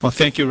Well,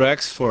 thank you,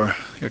 Rex, for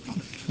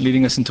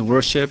leading us into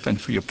worship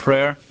and for your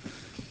prayer.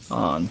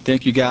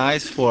 Thank you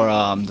guys for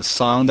the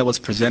song that was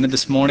presented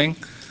this morning,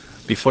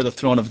 Before the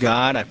Throne of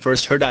God. I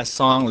first heard that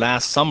song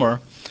last summer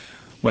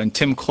when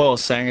Tim Coyle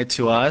sang it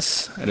to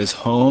us at his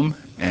home,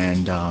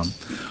 and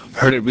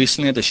heard it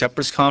recently at the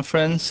Shepherd's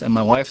Conference. And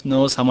my wife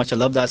knows how much I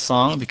love that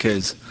song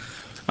because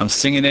I'm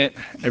singing it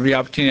every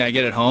opportunity I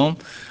get at home.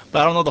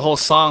 But I don't know the whole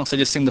song, so I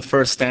just sing the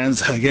first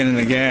stanza again and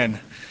again.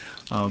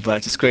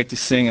 But it's great to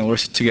sing and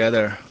worship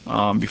together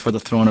before the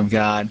throne of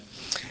God.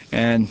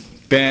 And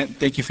Ben,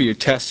 thank you for your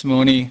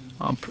testimony.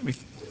 We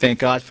thank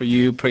God for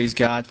you. Praise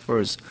God for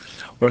His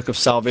work of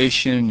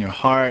salvation in your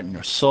heart and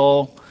your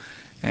soul.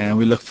 And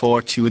we look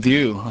forward to with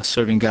you,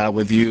 serving God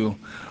with you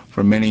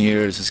for many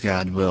years as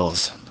God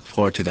wills. Look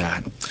forward to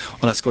that.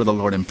 Well, let's go to the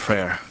Lord in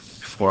prayer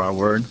before our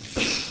word.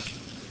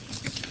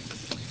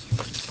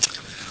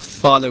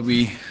 Father,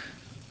 we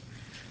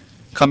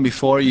come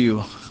before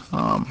you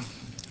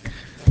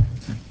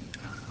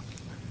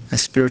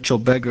as spiritual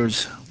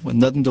beggars with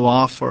nothing to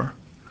offer,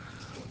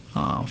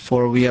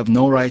 for we have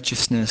no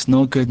righteousness,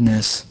 no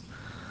goodness,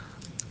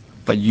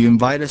 but you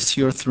invite us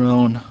to your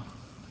throne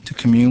to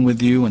commune with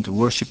you and to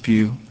worship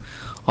you,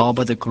 all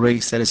by the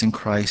grace that is in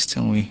Christ,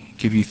 and we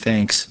give you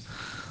thanks.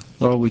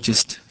 Lord, we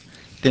just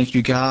thank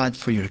you, God,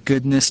 for your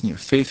goodness and your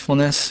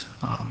faithfulness.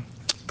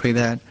 Pray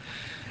that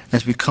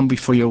as we come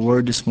before your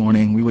word this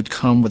morning, we would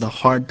come with a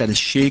heart that is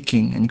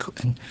shaking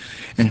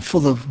and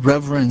full of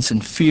reverence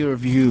and fear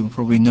of you,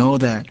 for we know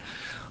that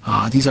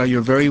these are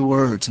your very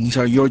words and these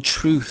are your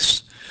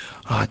truths,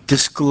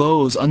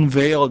 disclosed,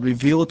 unveiled,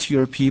 revealed to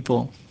your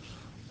people,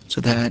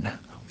 so that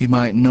we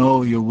might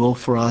know your will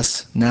for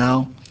us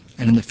now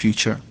and in the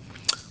future.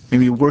 May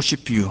we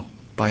worship you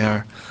by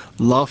our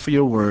love for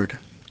your word.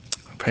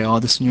 I pray all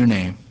this in your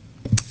name.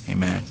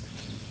 Amen.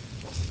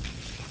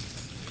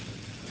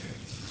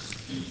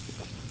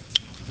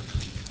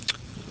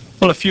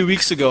 Well, a few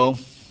weeks ago,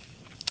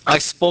 I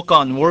spoke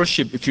on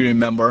worship, if you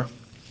remember,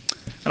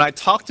 and I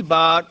talked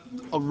about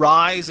a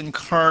rise in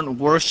current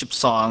worship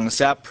songs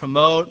that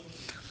promote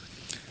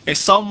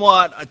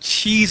a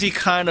cheesy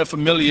kind of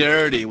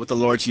familiarity with the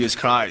Lord Jesus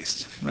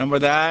Christ. Remember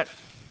that?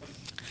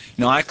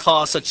 I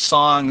call such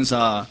songs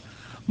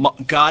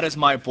God is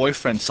my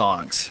boyfriend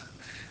songs.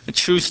 A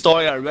true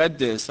story, I read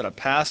this, that a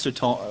pastor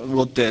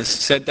wrote this,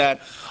 said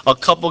that a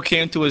couple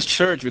came to his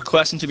church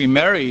requesting to be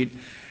married,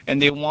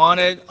 and they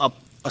wanted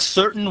a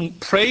certain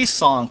praise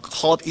song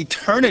called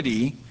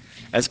Eternity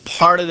as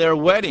part of their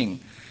wedding,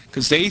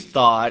 because they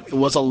thought it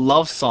was a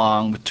love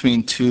song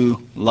between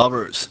two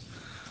lovers.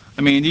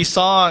 I mean, these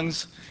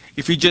songs,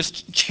 if you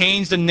just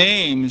change the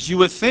names, you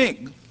would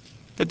think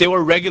that they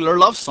were regular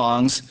love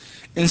songs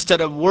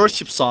instead of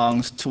worship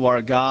songs to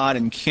our God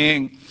and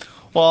King.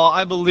 Well,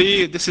 I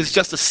believe this is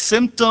just a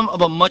symptom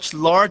of a much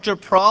larger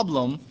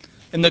problem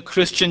in the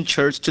Christian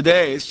church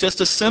today. It's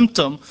just a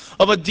symptom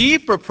of a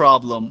deeper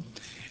problem.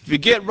 If you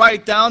get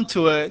right down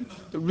to it,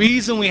 the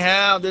reason we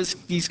have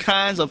these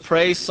kinds of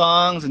praise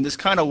songs and this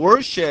kind of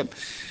worship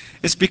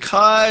is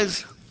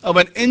because of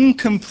an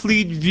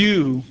incomplete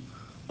view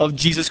of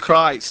Jesus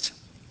Christ.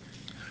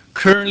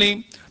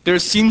 Currently, there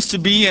seems to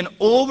be an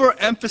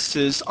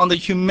overemphasis on the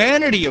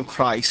humanity of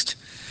Christ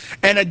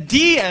and a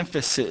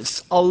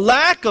de-emphasis, a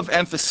lack of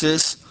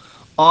emphasis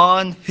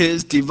on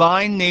his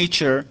divine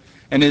nature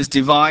and his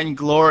divine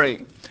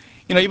glory.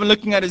 Even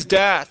looking at his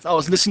death, I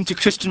was listening to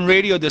Christian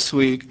radio this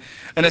week,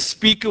 and a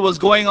speaker was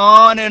going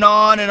on and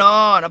on and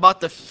on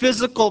about the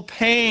physical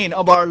pain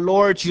of our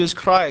Lord Jesus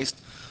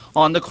Christ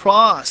on the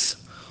cross.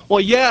 Well,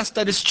 yes,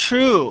 that is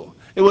true.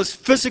 It was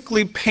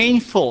physically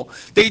painful.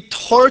 They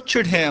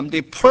tortured him.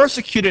 They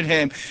persecuted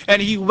him.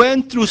 And he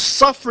went through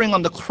suffering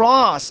on the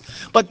cross.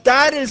 But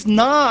that is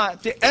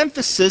not the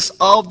emphasis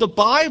of the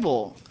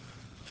Bible.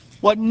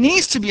 What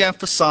needs to be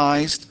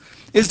emphasized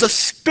is the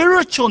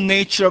spiritual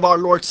nature of our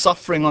Lord's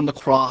suffering on the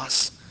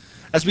cross.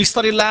 As we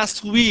studied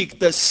last week,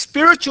 the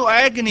spiritual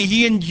agony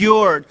he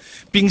endured,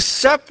 being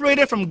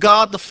separated from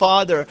God the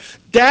Father,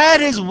 that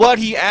is what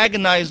he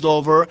agonized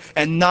over,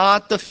 and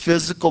not the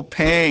physical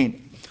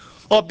pain.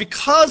 Well,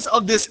 because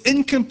of this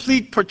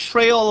incomplete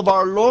portrayal of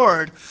our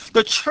Lord,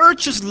 the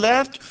church is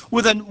left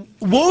with a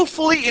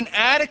woefully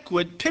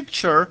inadequate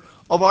picture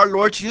of our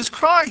Lord Jesus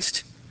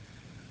Christ.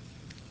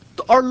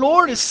 Our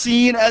Lord is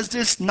seen as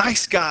this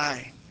nice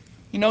guy,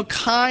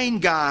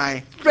 kind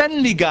guy,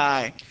 friendly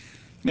guy.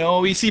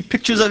 We see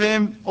pictures of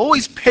him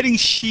always petting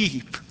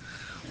sheep,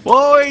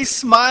 always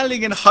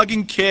smiling and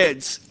hugging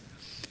kids.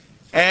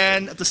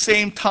 And at the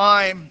same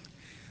time,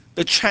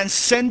 the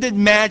transcendent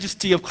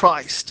majesty of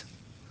Christ,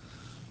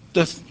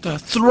 the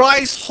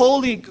thrice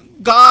holy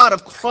God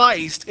of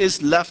Christ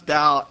is left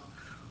out.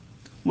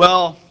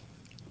 Well,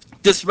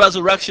 this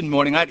resurrection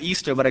morning, I had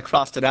Easter, but I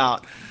crossed it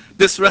out.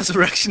 This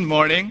resurrection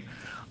morning,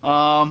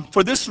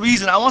 for this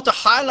reason, I want to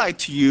highlight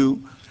to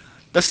you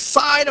the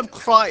side of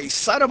Christ,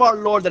 side of our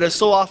Lord that is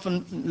so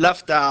often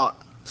left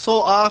out, so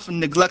often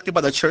neglected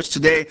by the church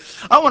today,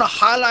 I want to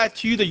highlight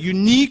to you the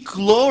unique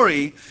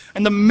glory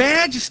and the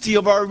majesty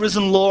of our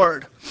risen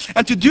Lord.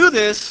 And to do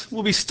this,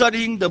 we'll be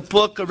studying the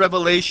book of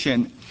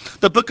Revelation.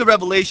 The book of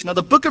Revelation. Now,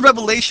 the book of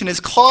Revelation is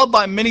called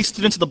by many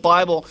students of the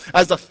Bible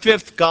as the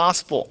fifth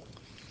gospel.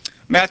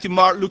 Matthew,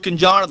 Mark, Luke, and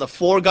John are the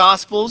four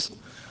gospels.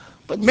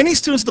 But many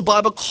students of the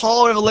Bible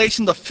call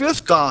Revelation the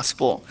fifth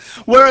gospel,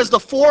 whereas the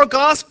four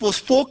gospels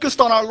focused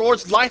on our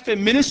Lord's life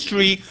and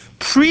ministry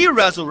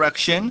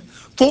pre-resurrection,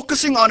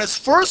 focusing on his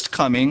first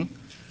coming.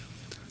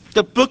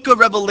 The book of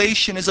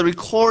Revelation is a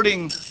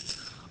recording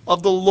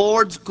of the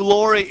Lord's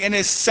glory in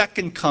his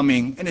second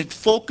coming, and it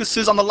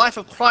focuses on the life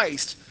of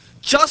Christ,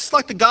 just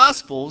like the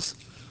gospels,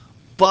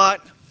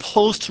 but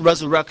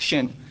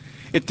post-resurrection.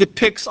 It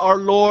depicts our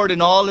Lord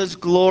in all his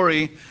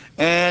glory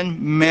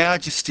and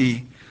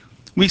majesty.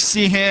 We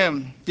see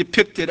him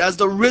depicted as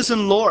the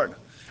risen Lord,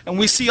 and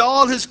we see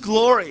all his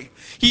glory.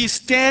 He is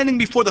standing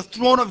before the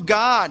throne of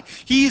God.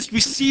 He is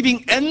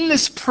receiving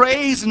endless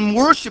praise and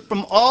worship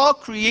from all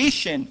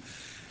creation.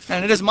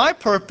 And it is my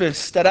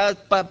purpose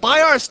that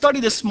by our study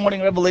this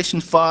morning,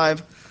 Revelation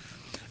 5,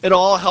 it'll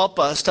all help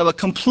us to have a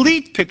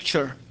complete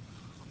picture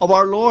of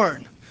our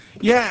Lord.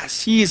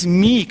 Yes, he is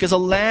meek as a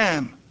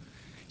lamb.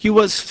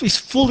 He's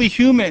fully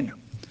human,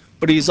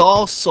 but he's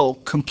also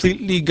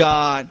completely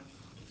God,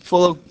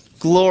 full of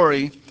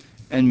glory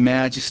and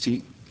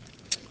majesty.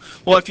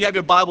 Well, if you have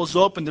your Bibles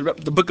open, the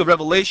book of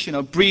Revelation,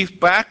 a brief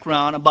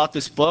background about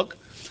this book.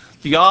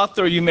 The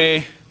author, you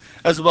may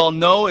as well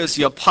know, is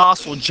the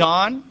Apostle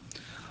John.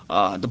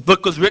 The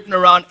book was written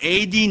around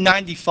AD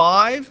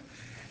 95.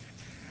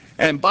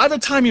 And by the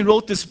time he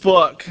wrote this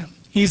book,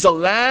 he's the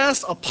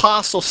last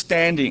apostle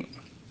standing.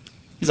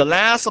 He's the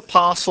last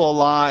apostle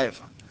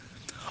alive.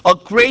 A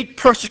great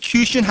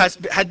persecution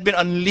had been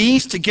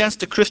unleashed against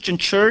the Christian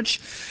church,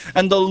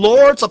 and the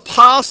Lord's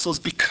apostles,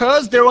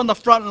 because they're on the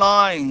front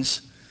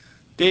lines,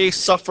 they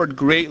suffered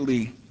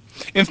greatly.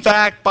 In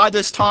fact, by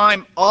this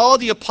time, all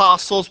the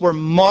apostles were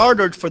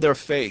martyred for their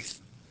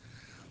faith.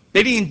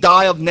 They didn't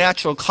die of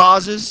natural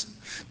causes.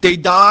 They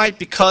died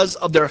because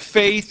of their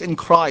faith in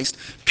Christ.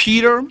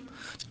 Peter,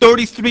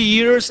 33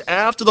 years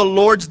after the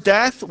Lord's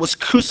death, was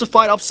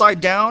crucified upside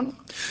down.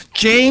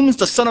 James,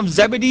 the son of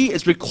Zebedee,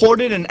 is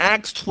recorded in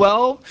Acts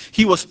 12.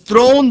 He was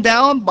thrown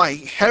down by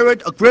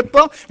Herod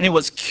Agrippa, and he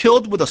was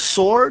killed with a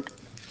sword.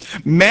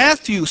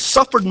 Matthew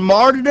suffered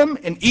martyrdom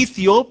in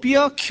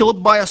Ethiopia,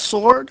 killed by a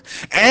sword.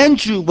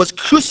 Andrew was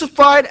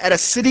crucified at a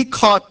city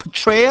called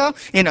Petraea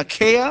in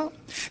Achaia.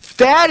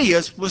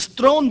 Thaddeus was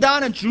thrown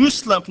down in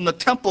Jerusalem from the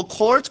temple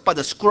courts by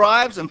the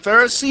scribes and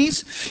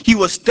Pharisees. He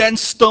was then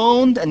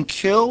stoned and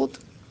killed.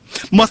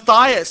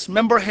 Matthias,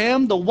 remember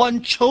him, the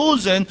one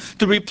chosen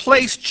to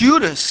replace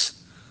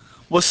Judas,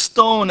 was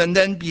stoned and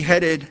then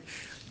beheaded.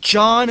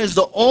 John is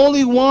the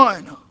only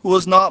one who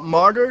was not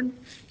martyred.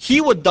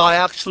 He would die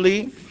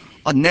actually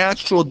a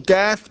natural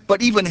death,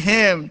 but even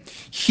him,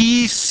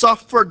 he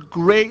suffered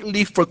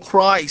greatly for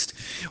Christ.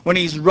 When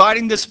he's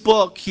writing this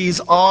book,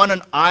 he's on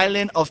an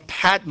island of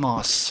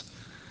Patmos.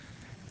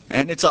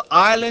 And it's an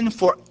island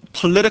for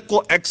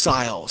political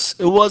exiles.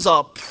 It was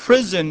a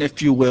prison,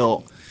 if you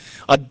will.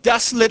 A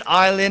desolate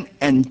island,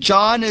 and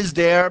John is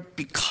there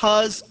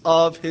because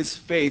of his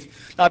faith.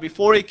 Now,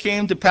 before he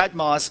came to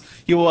Patmos,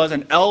 he was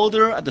an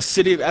elder at the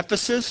city of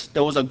Ephesus.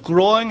 There was a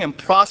growing and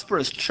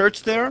prosperous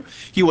church there.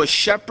 He was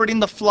shepherding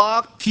the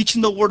flock,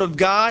 teaching the word of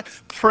God,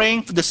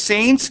 praying for the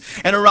saints.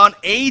 And around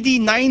AD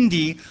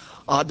 90,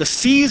 the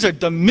Caesar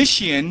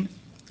Domitian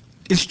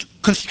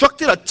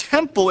constructed a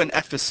temple in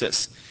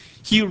Ephesus.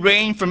 He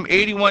reigned from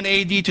 81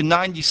 AD to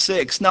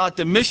 96. Now,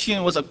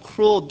 Domitian was a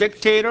cruel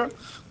dictator,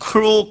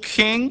 cruel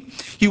king.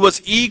 He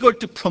was eager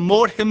to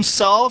promote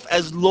himself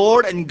as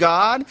Lord and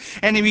God,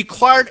 and he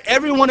required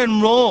everyone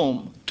in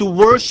Rome to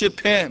worship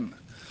him.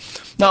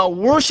 Now,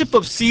 worship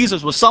of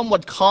Caesars was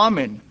somewhat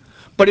common,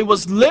 but it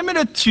was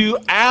limited to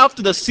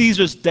after the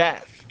Caesar's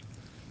death.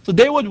 So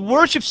they would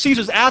worship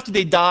Caesars after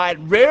they died,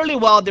 rarely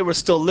while they were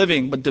still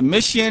living. But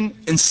Domitian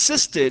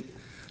insisted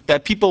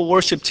that people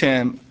worshipped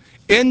him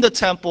in the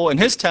temple, in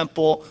his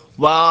temple,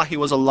 while he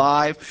was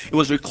alive. It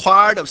was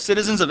required of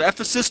citizens of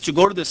Ephesus to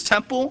go to this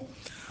temple,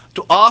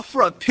 to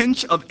offer a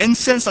pinch of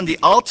incense on the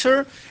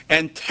altar,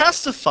 and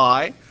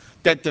testify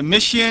that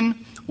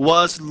Domitian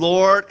was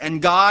Lord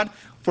and God.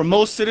 For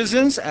most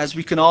citizens, as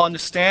we can all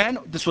understand,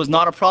 this was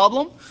not a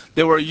problem.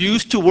 They were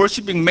used to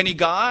worshiping many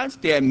gods.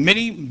 They had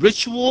many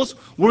rituals,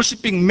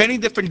 worshiping many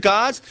different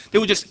gods. They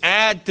would just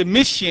add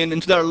Domitian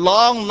into their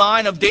long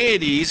line of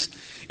deities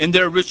in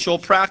their ritual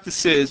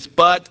practices.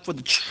 But for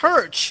the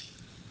church,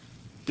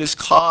 this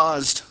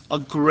caused a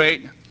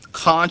great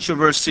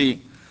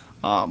controversy.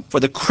 For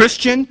the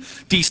Christian,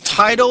 these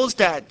titles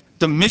that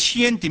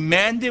Domitian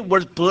demanded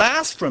were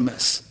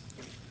blasphemous.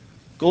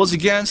 Goes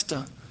against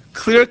the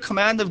clear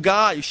command of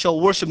God. You shall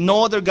worship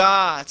no other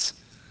gods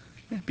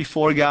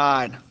before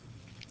God.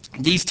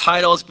 These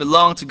titles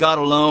belong to God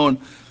alone.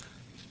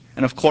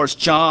 And of course,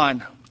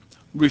 John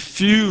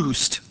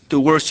refused to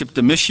worship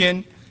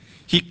Domitian.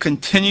 He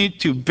continued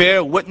to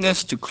bear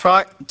witness to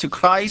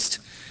Christ.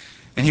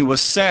 and he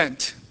was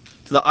sent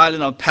to the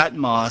island of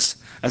Patmos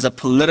as a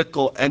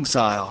political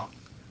exile.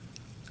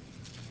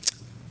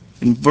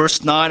 In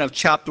verse 9 of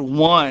chapter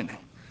 1,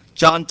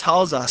 John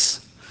tells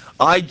us,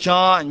 I,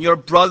 John, your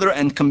brother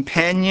and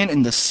companion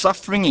in the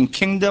suffering and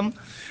kingdom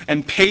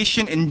and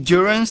patient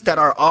endurance that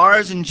are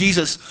ours in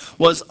Jesus,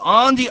 was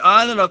on the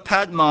island of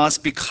Patmos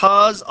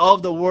because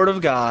of the word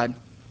of God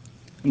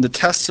and the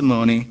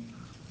testimony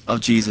of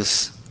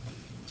Jesus.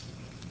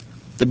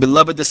 The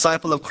beloved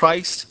disciple of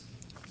Christ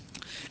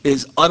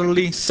is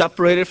utterly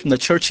separated from the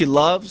church he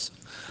loves.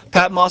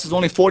 Patmos is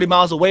only 40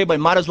 miles away, but it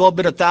might as well have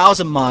been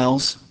 1,000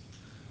 miles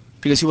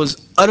because he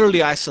was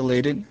utterly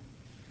isolated.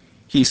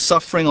 He's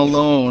suffering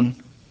alone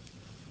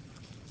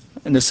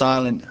in this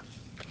island.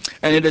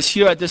 And it is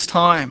here at this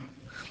time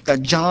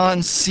that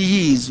John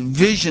sees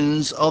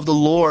visions of the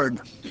Lord.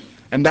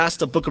 And that's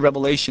the book of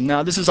Revelation.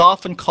 Now, this is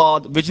often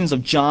called visions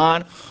of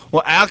John.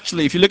 Well,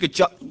 actually, if you look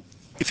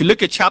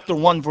at chapter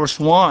 1, verse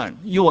 1,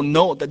 you will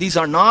note that these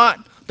are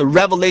not the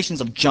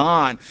revelations of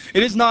John.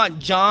 It is not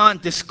John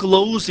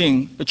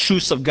disclosing the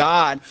truths of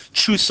God,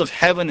 truths of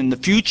heaven in the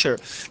future.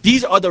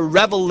 These are the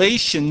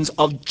revelations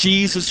of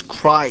Jesus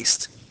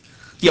Christ.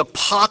 The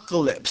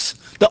apocalypse,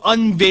 the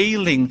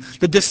unveiling,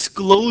 the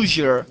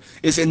disclosure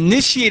is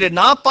initiated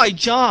not by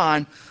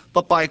John,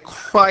 but by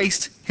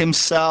Christ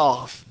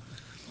himself.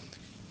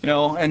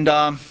 And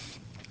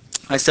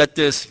I said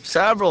this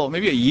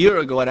maybe a year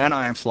ago at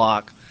Anaheim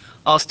Flock.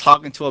 I was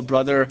talking to a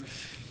brother.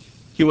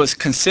 He was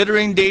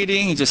considering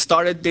dating. He just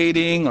started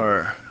dating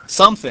or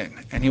something.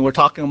 And we were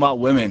talking about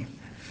women.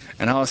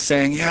 And I was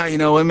saying,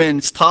 women,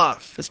 it's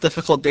tough. It's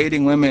difficult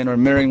dating women or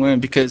marrying women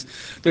because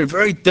they're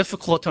very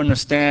difficult to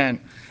understand.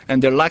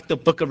 And they're like the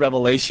book of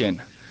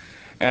Revelation.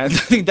 And I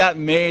think that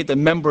made the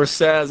member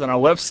says on our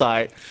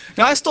website.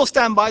 I still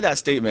stand by that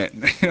statement.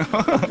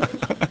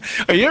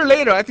 A year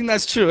later, I think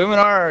that's true. Women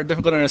are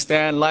difficult to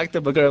understand, like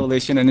the book of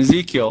Revelation and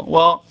Ezekiel.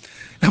 Well,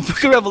 the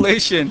book of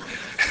Revelation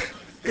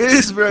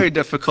is very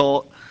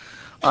difficult.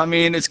 I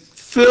mean, it's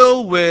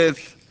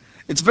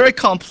very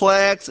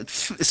complex.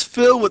 It's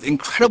filled with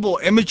incredible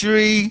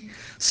imagery,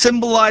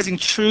 symbolizing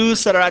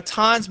truths that are at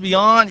times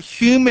beyond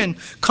human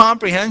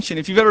comprehension.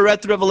 If you've ever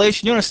read through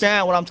Revelation, you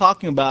understand what I'm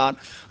talking about.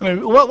 I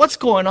mean, what's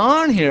going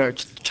on here?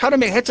 Try to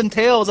make heads and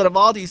tails out of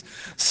all these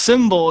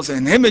symbols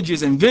and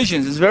images and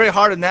visions. It's very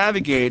hard to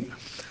navigate.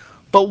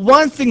 But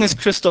one thing is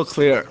crystal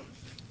clear.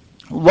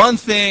 One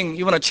thing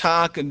you want to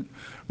chalk and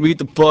read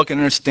the book and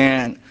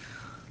understand,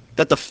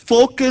 that the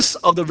focus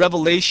of the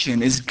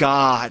revelation is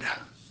God.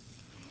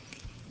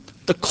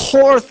 The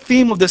core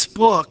theme of this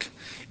book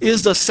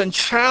is the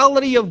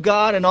centrality of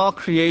God in all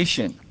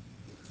creation.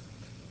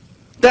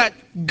 That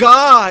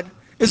God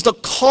is the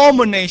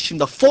culmination,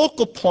 the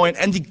focal point,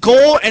 and the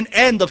goal and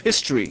end of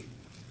history.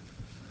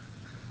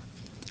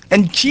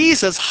 And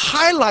Jesus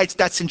highlights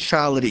that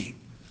centrality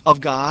of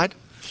God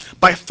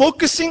by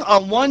focusing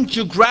on one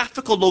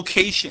geographical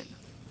location.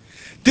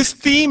 This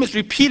theme is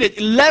repeated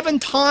 11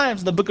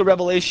 times in the book of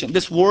Revelation.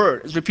 This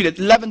word is repeated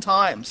 11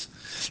 times.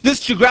 This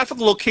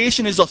geographical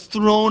location is the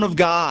throne of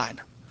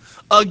God.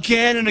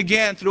 Again and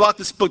again throughout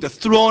this book, the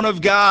throne of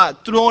God,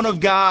 throne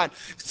of God.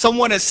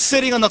 Someone is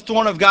sitting on the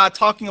throne of God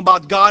talking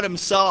about God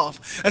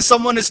himself. And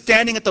someone is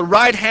standing at the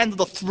right hand of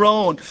the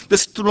throne,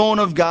 this throne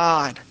of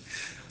God.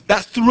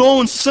 That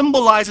throne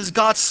symbolizes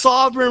God's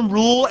sovereign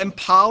rule and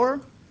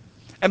power.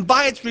 And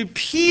by its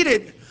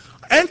repeated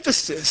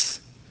emphasis,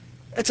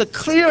 it's a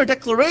clear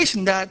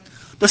declaration that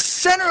the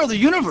center of the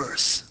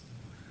universe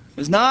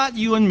is not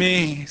you and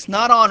me. It's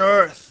not on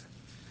earth.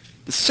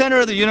 The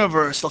center of the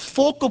universe, the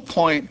focal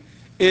point,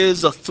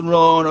 is the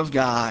throne of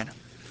God.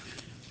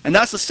 And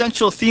that's the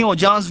central theme of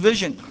John's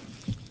vision.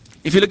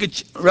 If you look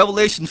at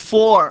Revelation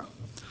 4,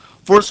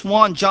 verse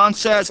 1, John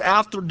says,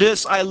 after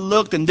this I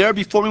looked, and there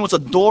before me was a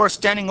door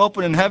standing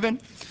open in heaven.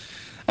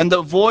 And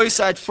the voice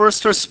I had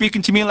first heard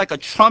speaking to me like a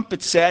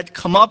trumpet said,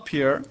 come up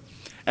here,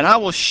 and I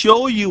will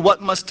show you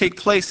what must take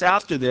place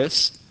after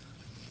this.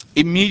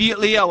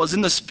 Immediately I was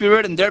in the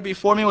Spirit, and there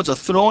before me was a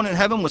throne in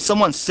heaven with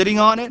someone sitting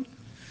on it.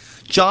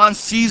 John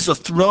sees the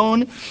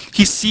throne.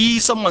 He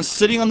sees someone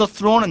sitting on the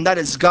throne, and that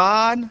is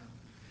God.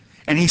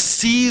 And he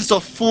sees the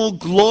full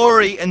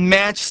glory and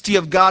majesty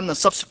of God in the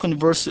subsequent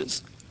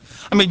verses.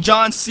 I mean,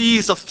 John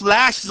sees the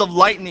flashes of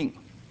lightning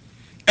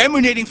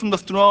emanating from the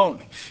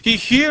throne. He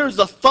hears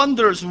the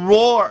thunders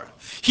roar.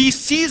 He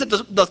sees that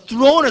the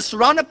throne is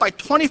surrounded by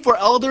 24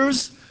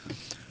 elders,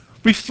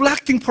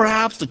 reflecting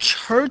perhaps the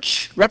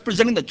church,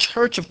 representing the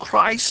church of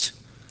Christ,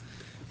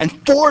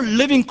 and 4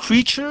 living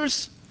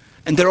creatures,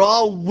 and they're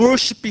all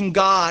worshiping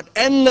God,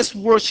 endless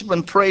worship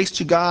and praise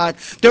to God.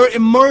 They're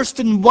immersed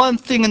in one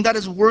thing, and that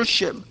is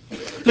worship.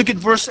 Look at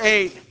verse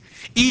 8.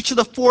 Each of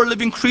the 4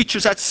 living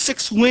creatures had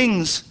 6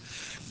 wings,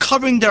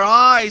 covering their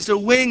eyes, their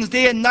wings,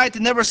 day and night. They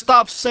never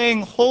stop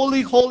saying,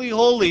 holy, holy,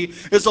 holy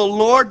is the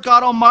Lord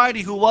God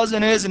Almighty, who was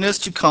and is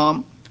to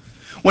come.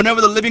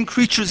 Whenever the living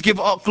creatures give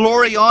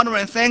glory, honor,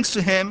 and thanks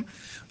to him,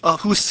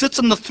 who sits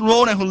on the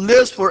throne and who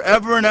lives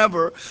forever and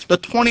ever, the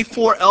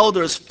 24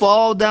 elders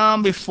fall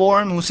down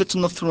before him who sits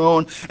on the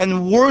throne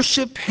and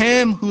worship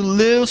him who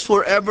lives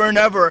forever and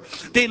ever.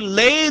 They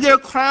lay their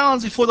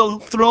crowns before the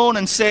throne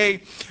and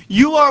say,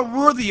 "You are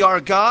worthy,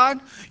 our God.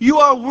 You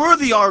are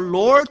worthy, our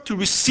Lord, to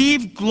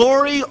receive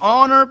glory,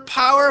 honor,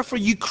 power, for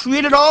you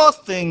created all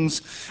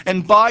things,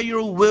 and by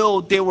your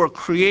will they were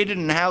created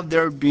and have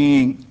their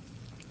being."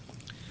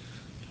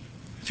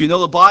 If you know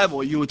the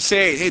Bible, you would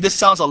say, hey, this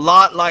sounds a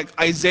lot like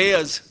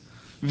Isaiah's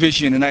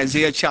vision in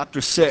Isaiah chapter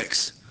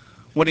 6.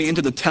 When he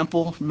entered the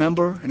temple,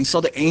 remember? And he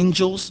saw the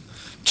angels.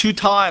 2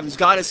 times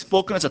God has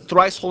spoken as a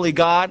thrice holy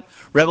God,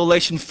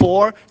 Revelation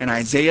 4 and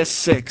Isaiah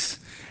 6.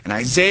 And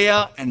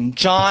Isaiah and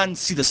John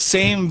see the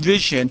same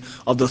vision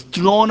of the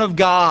throne of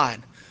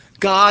God,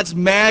 God's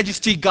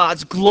majesty,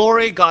 God's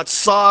glory, God's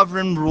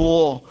sovereign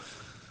rule.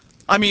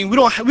 I mean, we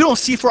don't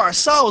see for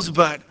ourselves,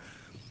 but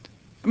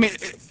I mean,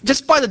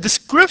 just by the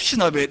description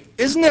of it,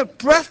 isn't it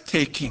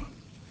breathtaking?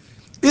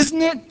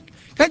 Isn't it?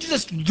 Can't you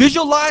just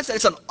visualize that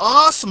it's an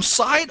awesome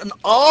sight, an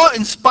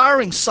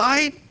awe-inspiring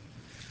sight?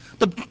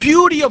 The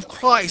beauty of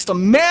Christ, the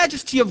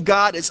majesty of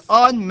God is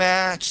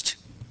unmatched.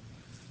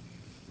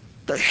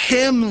 The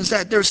hymns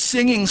that they're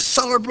singing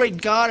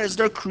celebrate God as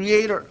their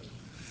creator,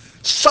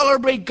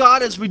 celebrate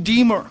God as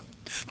Redeemer.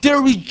 They're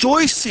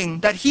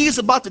rejoicing that he is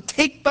about to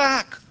take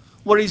back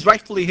what is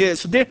rightfully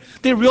his. So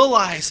they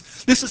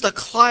realize this is the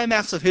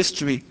climax of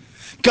history.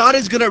 God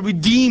is going to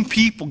redeem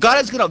people.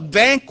 God is going to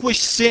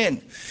vanquish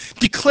sin,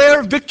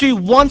 declare victory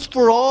once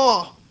for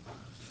all.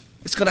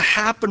 It's going to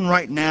happen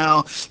right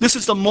now. This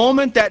is the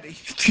moment that,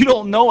 if you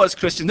don't know us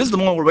Christians, this is the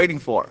moment we're waiting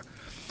for.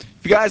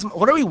 You guys,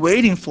 what are we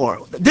waiting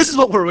for? This is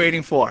what we're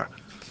waiting for.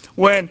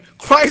 When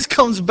Christ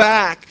comes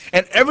back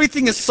and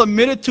everything is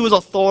submitted to his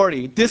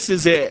authority, this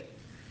is it.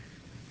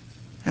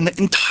 And the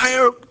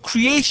entire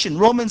creation,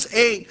 Romans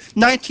 8,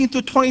 19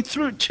 through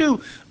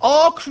 22,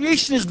 all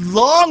creation is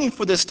longing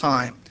for this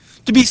time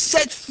to be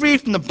set free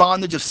from the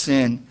bondage of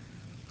sin.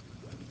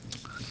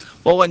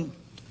 Well, in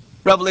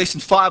Revelation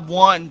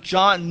 5:1,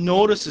 John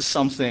notices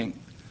something.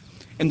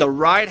 In the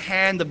right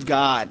hand of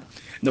God,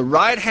 in the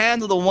right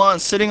hand of the one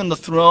sitting on the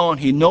throne,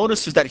 he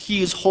notices that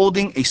he is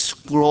holding a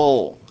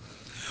scroll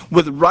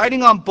with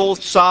writing on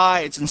both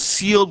sides and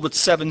sealed with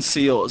 7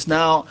 seals.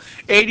 Now,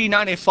 AD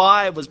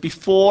 95 was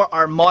before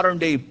our modern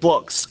day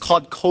books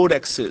called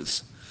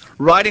codexes.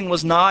 Writing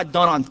was not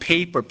done on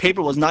paper.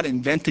 Paper was not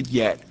invented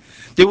yet.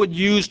 They would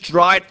use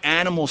dried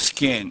animal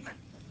skin,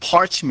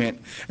 parchment,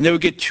 and they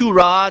would get 2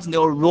 rods and they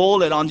would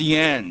roll it on the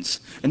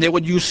ends. And they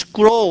would use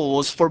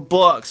scrolls for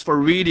books, for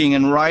reading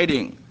and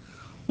writing.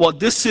 Well,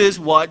 this is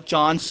what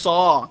John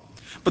saw.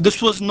 But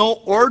this was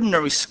no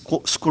ordinary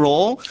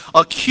scroll.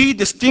 A key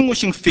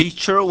distinguishing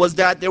feature was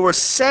that there were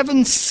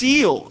 7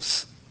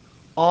 seals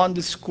on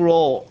the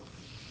scroll.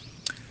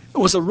 It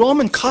was a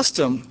Roman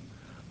custom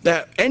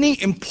that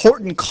any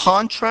important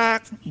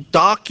contract,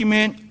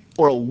 document,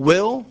 or a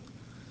will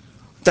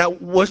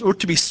that were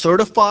to be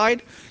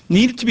certified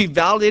needed to be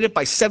validated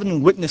by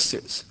 7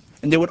 witnesses.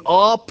 And they would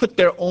all put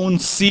their own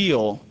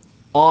seal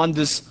on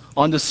this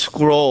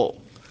scroll.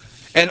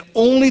 And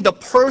only the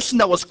person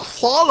that was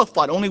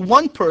qualified, only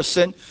one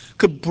person,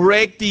 could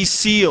break these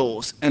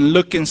seals and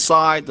look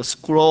inside the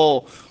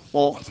scroll.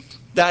 Well,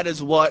 that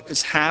is what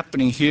is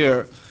happening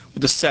here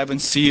with the 7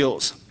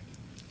 seals.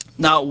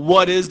 Now,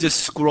 what is this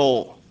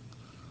scroll?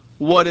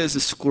 What is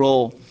the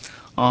scroll?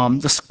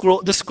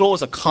 This scroll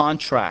is a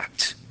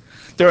contract.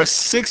 There are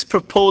 6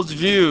 proposed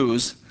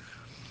views,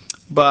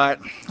 but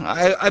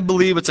I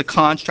believe it's a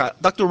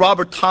contract. Dr.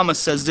 Robert Thomas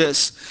says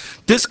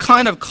this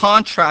kind of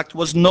contract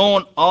was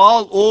known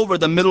all over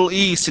the Middle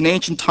East in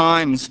ancient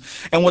times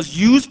and was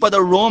used by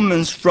the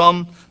Romans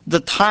from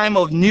the time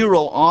of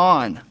Nero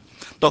on.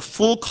 The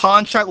full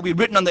contract will be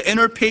written on the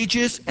inner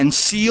pages and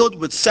sealed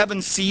with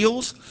 7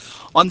 seals.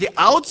 On the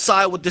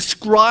outside would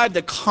describe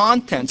the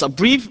contents, a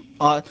brief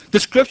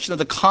description of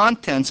the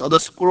contents of the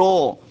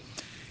scroll.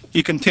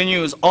 He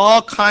continues,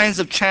 all kinds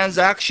of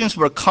transactions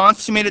were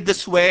consummated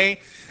this way,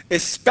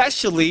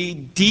 especially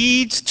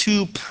deeds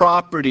to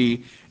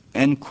property,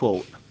 end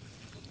quote.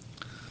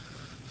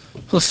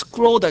 The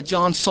scroll that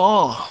John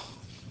saw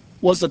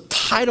was a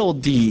title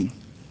deed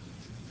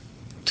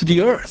to the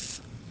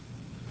earth.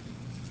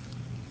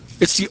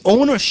 It's the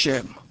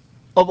ownership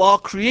of all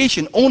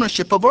creation,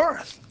 ownership of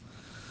earth.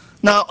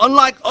 Now,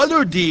 unlike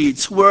other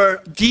deeds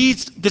where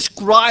deeds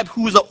describe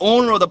who's the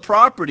owner of the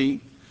property,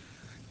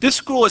 this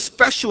scroll is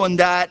special in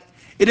that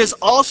it is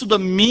also the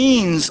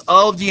means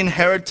of the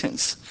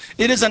inheritance.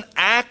 It is an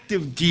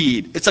active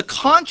deed. It's a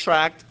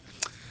contract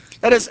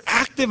that is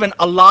active and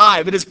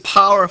alive. It is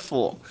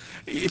powerful.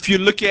 If you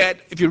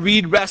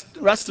read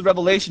rest of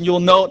Revelation,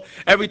 you'll note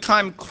every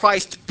time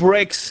Christ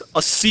breaks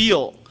a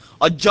seal,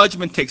 a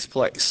judgment takes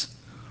place.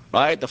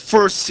 Right? The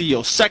first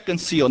seal, second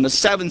seal, and the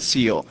 7th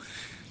seal.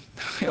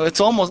 It's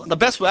almost, the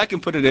best way I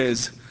can put it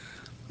is,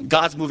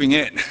 God's moving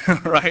in,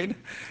 right?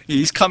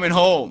 He's coming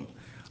home.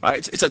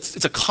 Right?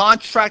 It's a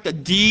contract, a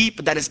deed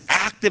that is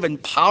active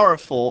and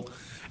powerful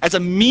as a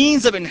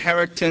means of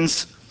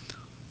inheritance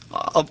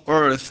of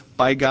earth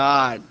by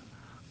God.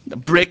 The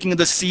breaking of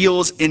the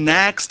seals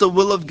enacts the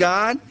will of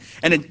God,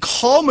 and it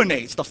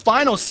culminates, the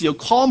final seal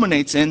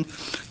culminates in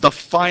the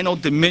final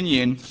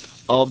dominion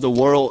of the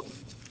world.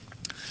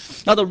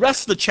 Now the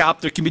rest of the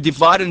chapter can be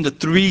divided into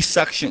three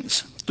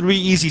sections, three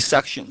easy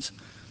sections.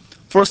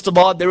 First of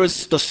all, there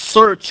is the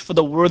search for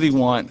the worthy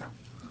one.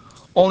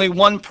 Only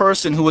one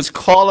person who is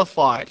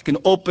qualified can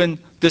open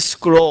this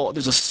scroll.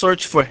 There's a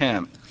search for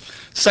him.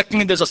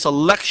 Secondly, there's a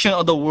selection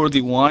of the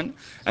worthy one.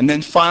 And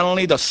then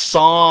finally, the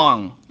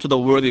song to the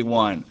worthy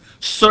one.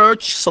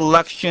 Search,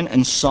 selection,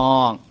 and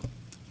song.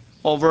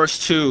 Oh,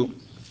 verse 2.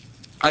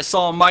 I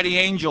saw a mighty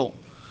angel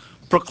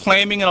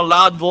proclaiming in a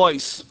loud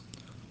voice,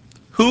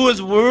 "Who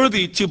is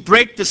worthy to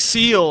break the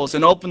seals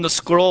and open the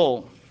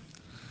scroll?"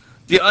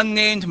 The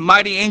unnamed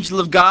mighty angel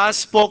of God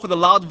spoke with a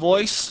loud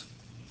voice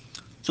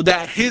so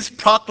that his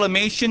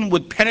proclamation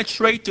would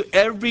penetrate to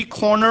every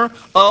corner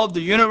of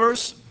the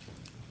universe.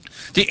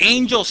 The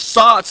angel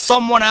sought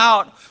someone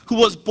out who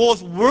was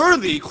both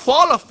worthy,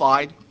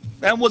 qualified,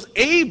 and was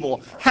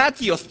able, had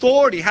the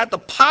authority, had the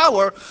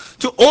power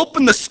to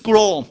open the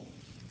scroll,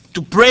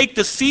 to break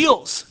the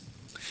seals.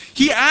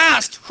 He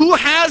asked, who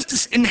has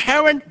this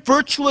inherent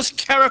virtuous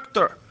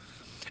character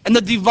and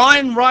the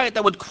divine right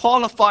that would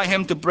qualify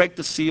him to break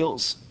the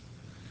seals?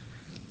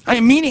 I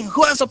mean, meaning,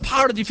 who has the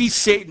power to defeat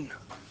Satan?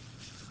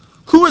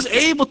 Who is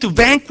able to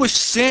vanquish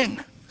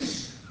sin,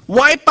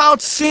 wipe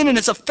out sin and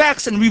its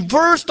effects, and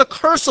reverse the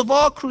curse of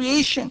all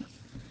creation?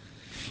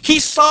 He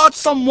sought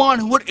someone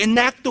who would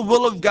enact the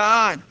will of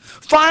God,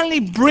 finally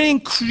bring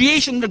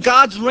creation under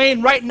God's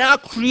reign. Right now,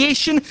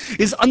 creation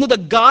is under the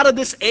god of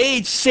this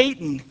age,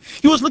 Satan.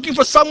 He was looking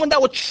for someone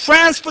that would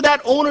transfer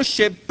that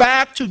ownership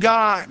back to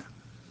God.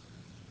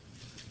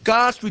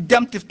 God's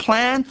redemptive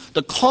plan,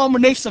 the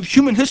culmination of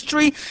human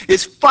history,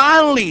 is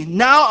finally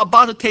now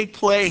about to take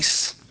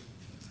place.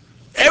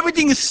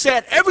 Everything is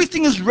set.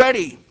 Everything is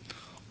ready.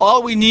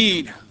 All we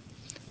need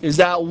is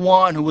that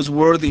one who is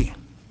worthy.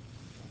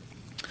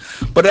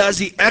 But as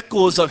the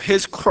echoes of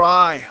his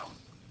cry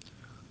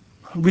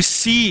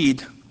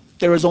recede,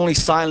 there is only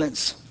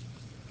silence.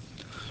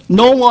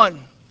 No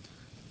one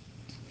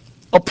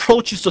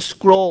approaches the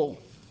scroll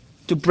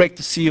to break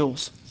the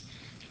seals.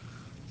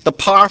 The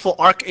powerful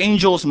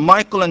archangels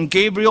Michael and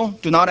Gabriel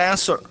do not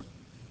answer.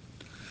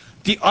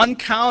 The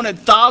uncounted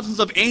thousands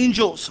of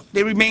angels,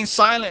 they remain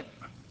silent.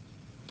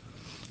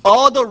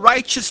 All the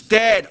righteous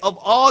dead of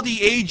all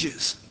the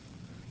ages.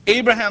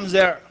 Abraham's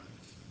there.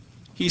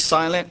 He's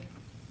silent.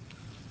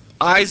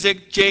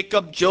 Isaac,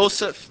 Jacob,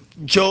 Joseph,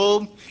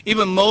 Job,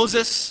 even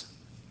Moses,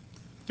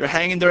 they're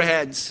hanging their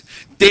heads.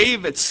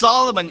 David,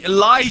 Solomon,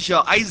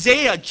 Elijah,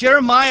 Isaiah,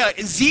 Jeremiah,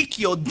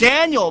 Ezekiel,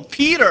 Daniel,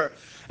 Peter,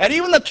 and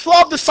even the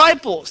 12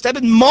 disciples that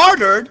have been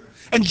martyred,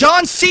 and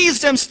John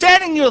sees them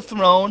standing near the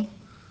throne.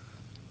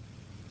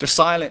 They're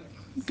silent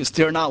because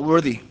they're not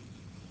worthy.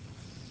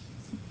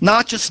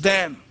 Not just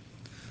them,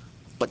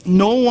 but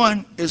no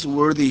one is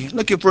worthy.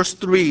 Look at verse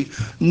 3.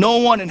 No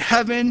one in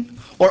heaven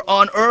or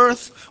on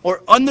earth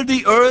or under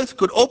the earth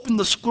could open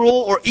the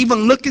scroll or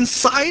even look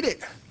inside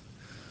it.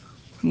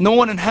 No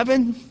one in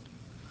heaven,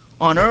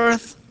 on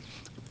earth,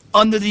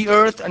 under the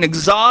earth. An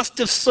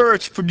exhaustive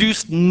search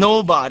produced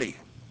nobody.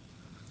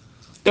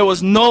 There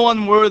was no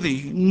one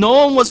worthy.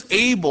 No one was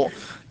able.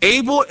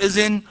 Able is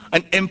in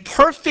an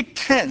imperfect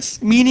tense,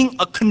 meaning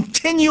a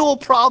continual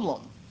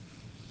problem.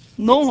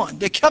 No one.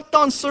 They kept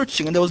on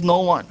searching and there was no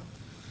one.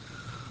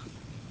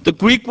 The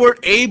Greek word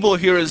able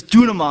here is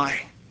dunamai.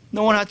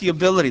 No one had the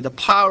ability, the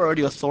power, or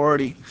the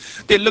authority.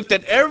 They looked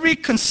at every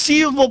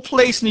conceivable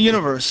place in the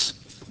universe.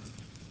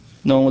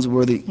 No one was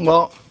worthy.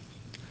 Well,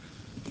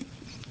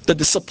 the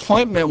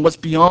disappointment was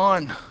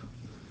beyond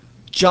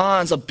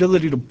John's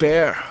ability to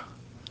bear.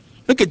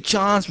 Look at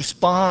John's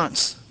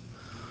response.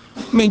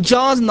 I mean,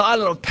 John's in the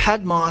island of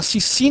Patmos.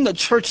 He's seen the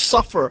church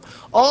suffer.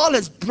 All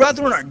his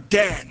brethren are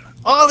dead.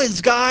 All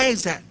his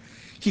guys that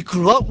he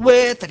grew up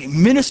with, that he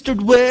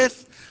ministered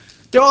with,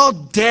 they're all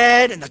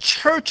dead, and the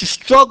church is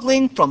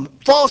struggling from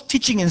false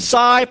teaching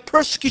inside,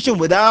 persecution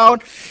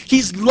without.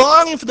 He's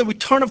longing for the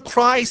return of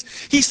Christ.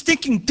 He's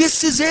thinking,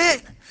 this is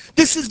it.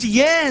 This is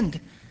the end.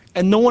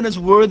 And no one is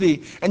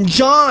worthy. And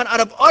John,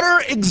 out of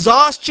utter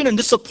exhaustion and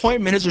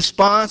disappointment, his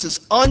response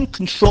is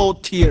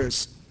uncontrolled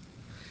tears.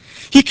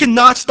 He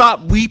cannot stop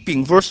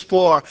weeping. Verse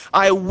 4,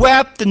 I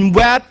wept and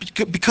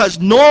wept because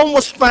no one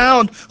was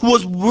found who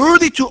was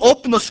worthy to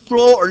open the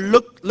scroll or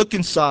look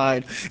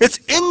inside. It's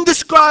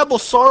indescribable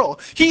sorrow.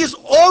 He is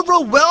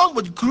overwhelmed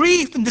with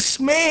grief and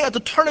dismay at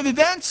the turn of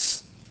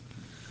events.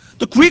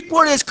 The Greek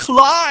word is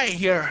kalai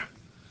here.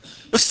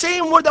 The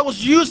same word that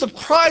was used of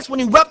Christ when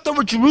he wept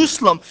over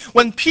Jerusalem.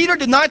 When Peter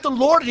denied the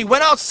Lord and he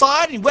went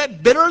outside and he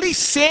wept bitterly,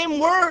 same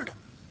word.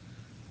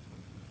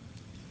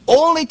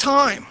 Only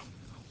time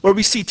where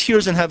we see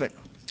tears in heaven,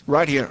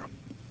 right here.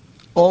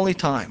 Only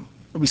time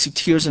where we see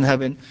tears in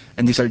heaven,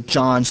 and these are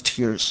John's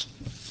tears.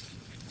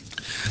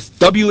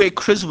 W.A.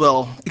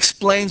 Criswell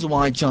explains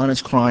why John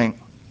is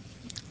crying.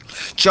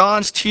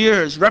 John's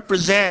tears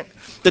represent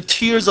the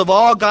tears of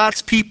all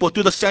God's people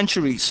through the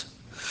centuries.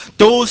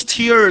 Those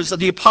tears of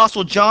the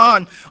Apostle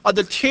John are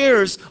the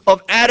tears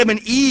of Adam and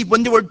Eve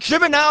when they were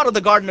driven out of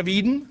the Garden of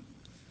Eden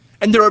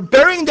and they were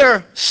burying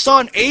their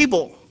son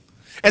Abel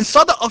and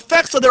saw the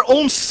effects of their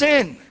own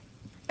sin,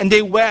 and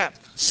they wept.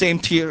 Same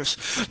tears.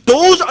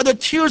 Those are the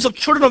tears of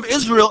children of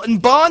Israel in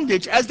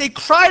bondage as they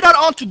cried out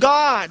unto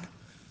God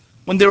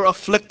when they were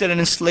afflicted and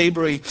in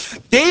slavery.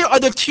 They are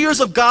the tears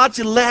of God's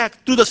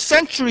elect through the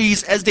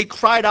centuries as they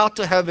cried out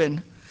to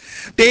heaven.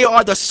 They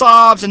are the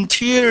sobs and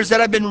tears that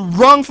have been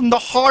wrung from the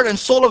heart and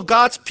soul of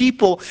God's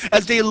people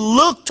as they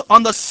looked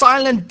on the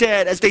silent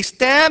dead, as they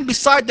stand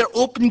beside their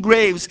open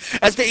graves,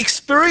 as they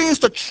experience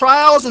the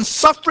trials and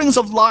sufferings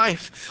of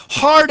life,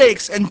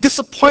 heartaches and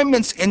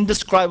disappointments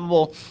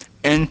indescribable.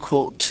 End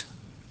quote.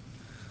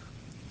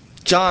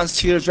 John's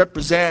tears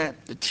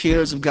represent the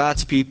tears of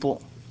God's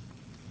people.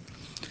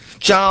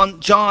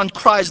 John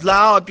cries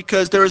loud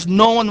because there is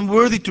no one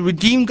worthy to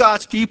redeem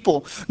God's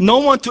people, no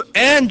one to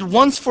end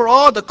once for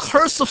all the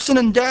curse of sin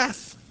and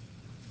death.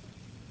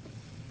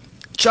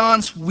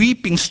 John's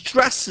weeping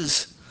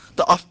stresses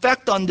the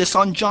effect on this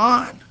on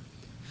John.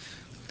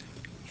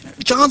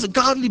 John's a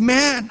godly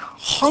man,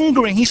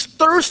 hungering. He's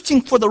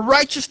thirsting for the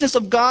righteousness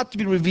of God to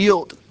be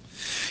revealed.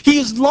 He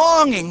is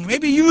longing.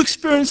 Maybe you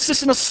experience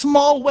this in a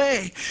small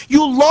way.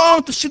 You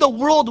long to see the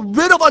world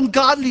rid of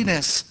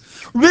ungodliness,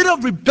 rid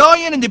of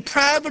rebellion and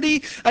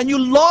depravity, and you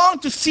long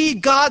to see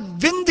God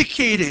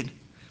vindicated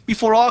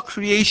before all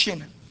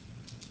creation.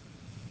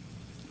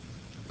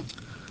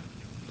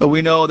 But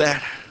we know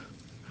that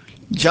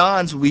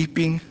John's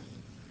weeping,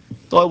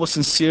 though it was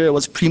sincere, it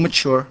was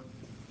premature.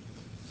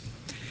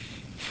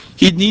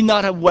 He need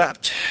not have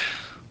wept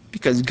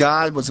because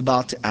God was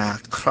about to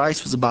act.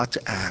 Christ was about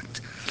to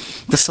act.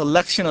 The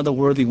selection of the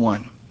worthy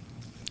one.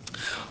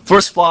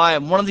 Verse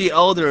 5, one of the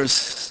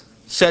elders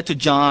said to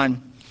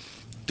John,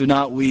 "Do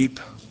not weep.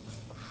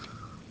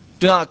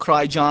 Do not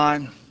cry,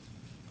 John.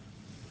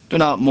 Do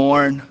not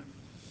mourn."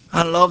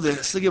 I love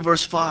this. Look at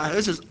verse 5.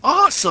 This is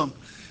awesome.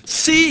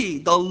 See,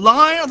 the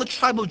Lion of the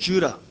tribe of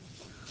Judah,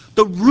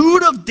 the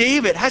Root of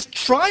David, has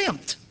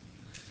triumphed.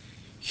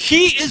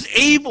 He is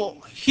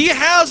able. He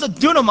has a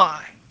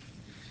dunamai.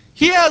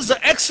 He has the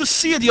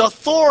exousia, the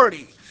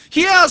authority.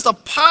 He has the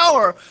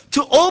power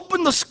to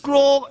open the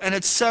scroll and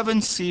its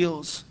 7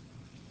 seals.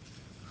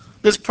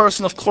 This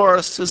person, of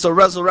course, is the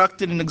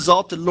resurrected and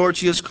exalted Lord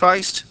Jesus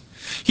Christ.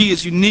 He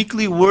is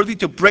uniquely worthy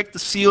to break the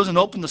seals and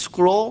open the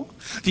scroll.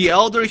 The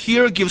elder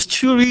here gives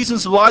 2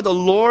 reasons why the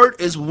Lord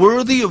is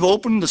worthy of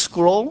opening the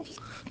scroll.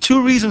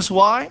 2 reasons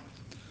why.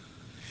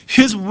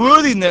 His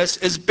worthiness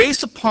is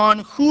based upon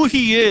who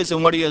he is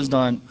and what he has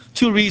done.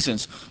 2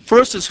 reasons.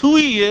 First is who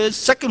he is.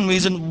 Second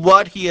reason,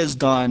 what he has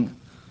done.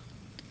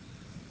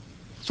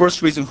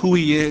 First reason, who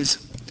he is.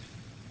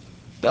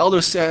 The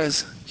elder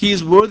says he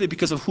is worthy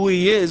because of who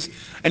he is,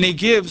 and he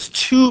gives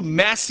 2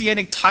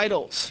 messianic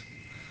titles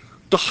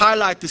to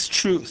highlight this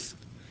truth.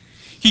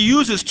 He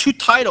uses 2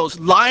 titles,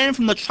 Lion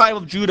from the tribe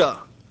of Judah,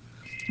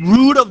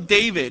 Root of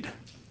David.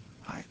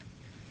 Right?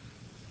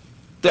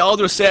 The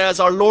elder says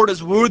our Lord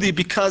is worthy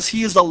because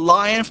he is the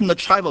Lion from the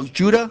tribe of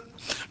Judah.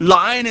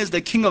 Lion is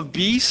the king of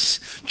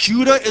beasts.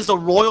 Judah is the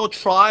royal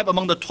tribe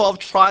among the 12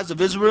 tribes of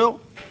Israel.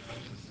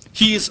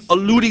 He is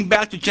alluding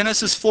back to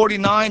Genesis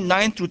 49,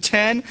 9 through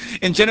 10.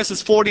 In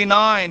Genesis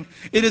 49,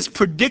 it is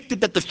predicted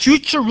that the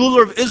future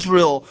ruler of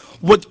Israel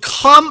would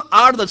come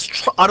out of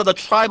the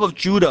tribe of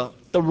Judah,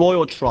 the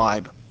royal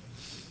tribe.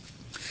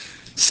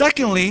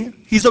 Secondly,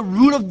 he's a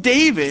root of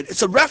David.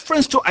 It's a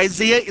reference to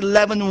Isaiah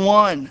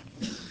 11:1.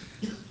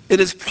 It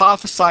is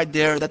prophesied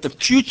there that the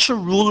future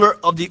ruler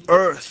of the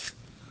earth,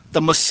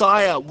 the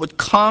Messiah, would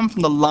come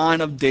from the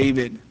line of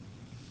David.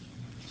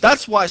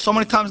 That's why so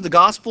many times in the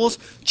Gospels,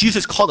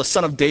 Jesus is called the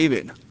Son of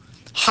David,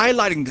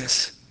 highlighting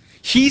this.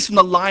 He's from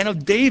the line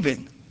of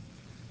David.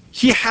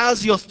 He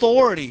has the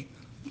authority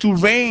to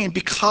reign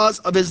because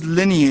of his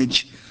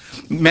lineage.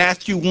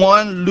 Matthew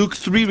 1, Luke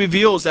 3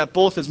 reveals that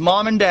both his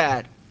mom and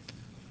dad,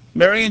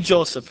 Mary and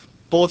Joseph,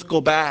 both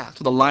go back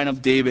to the line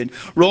of David.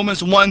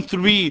 Romans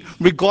 1:3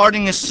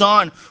 regarding his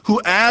son,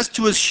 who as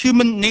to his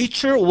human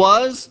nature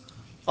was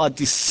a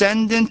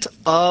descendant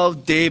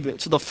of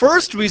David. So the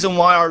first reason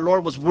why our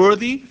Lord was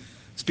worthy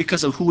is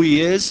because of who he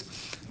is.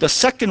 The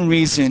second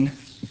reason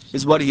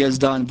is what he has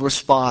done. Verse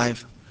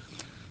 5.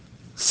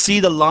 See,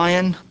 the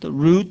Lion, the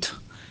Root,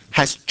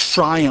 has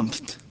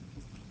triumphed.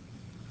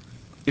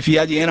 If you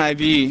have the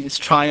NIV, it's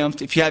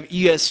triumphed. If you have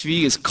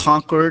ESV, it's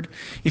conquered.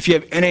 If you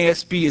have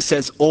NASB, it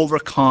says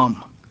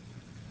overcome.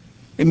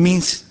 It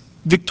means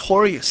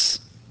victorious,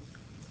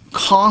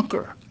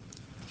 conquer.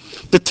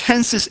 The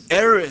tense is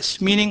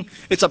aorist, meaning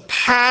it's a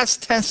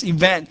past tense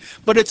event,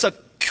 but it's a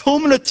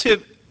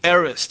cumulative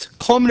aorist,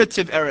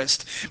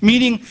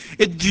 meaning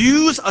it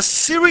views a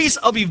series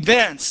of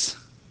events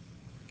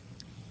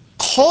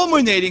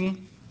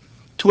culminating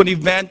to an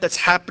event that's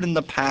happened in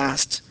the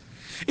past.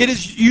 It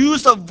is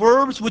used of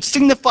verbs which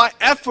signify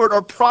effort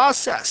or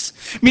process,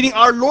 meaning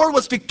our Lord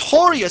was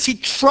victorious. He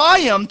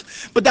triumphed,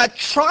 but that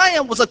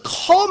triumph was a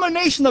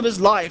culmination of his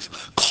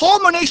life,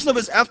 culmination of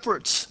his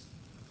efforts.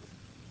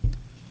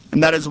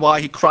 And that is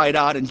why he cried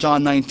out in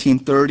John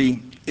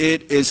 19:30,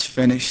 "It is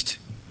finished."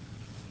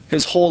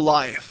 His whole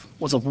life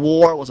was a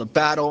war, was a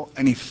battle,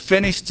 and he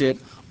finished it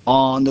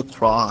on the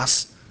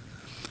cross.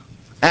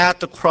 At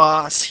the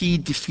cross, he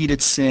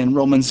defeated sin,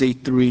 Romans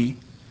 8:3.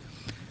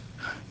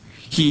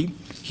 He,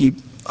 he,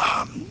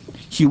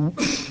 he,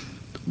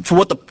 for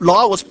what the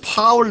law was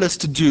powerless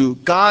to do,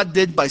 God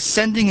did by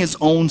sending his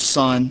own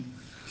son.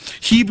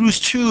 Hebrews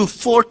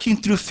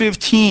 2:14 through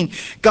 15,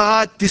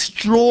 God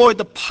destroyed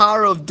the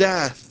power of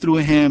death through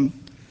him.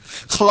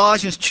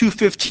 Colossians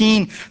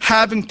 2:15,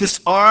 having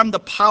disarmed the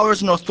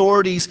powers and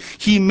authorities,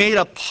 he made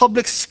a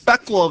public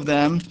spectacle of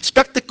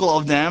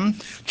them,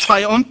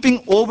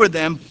 triumphing over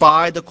them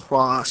by the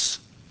cross.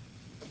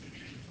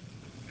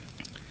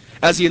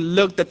 As he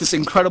looked at this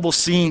incredible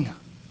scene,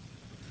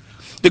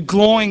 the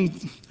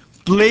glowing,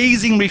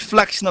 blazing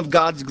reflection of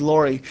God's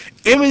glory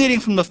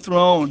emanating from the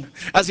throne,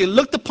 as he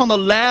looked upon the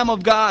Lamb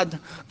of God,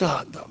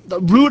 the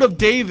root of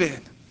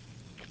David,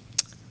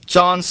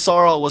 John's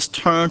sorrow was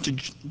turned to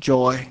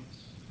joy.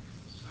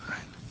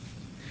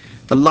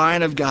 The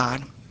Lion of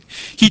God.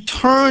 He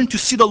turned to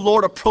see the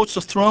Lord approach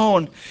the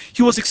throne.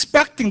 He was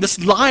expecting this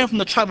lion from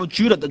the tribe of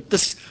Judah,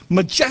 this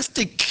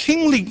majestic,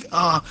 kingly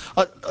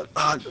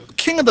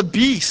king of the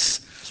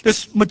beasts,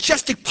 this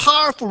majestic,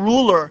 powerful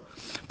ruler.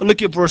 But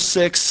look at verse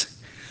 6.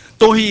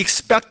 Though he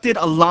expected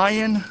a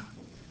lion,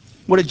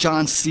 what did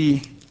John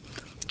see?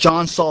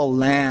 John saw a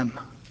lamb.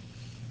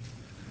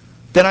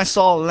 Then I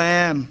saw a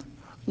lamb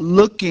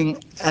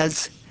looking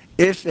as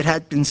if it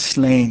had been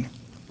slain.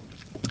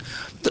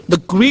 The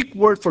Greek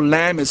word for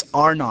lamb is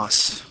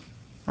arnos,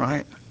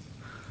 right?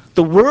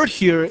 The word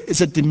here is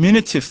a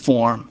diminutive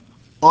form,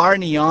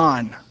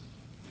 arnion,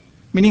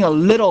 meaning a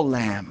little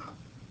lamb,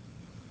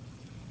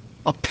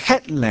 a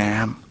pet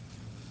lamb.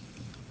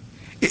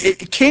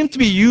 It came to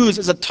be used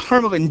as a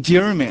term of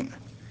endearment.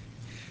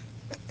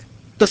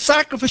 The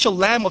sacrificial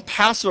lamb of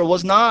Passover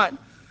was not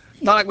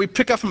like we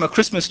pick up from a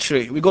Christmas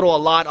tree. We go to a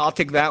lot, I'll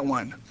take that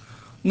one.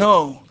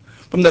 No.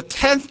 From the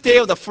 10th day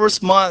of the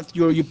first month,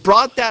 you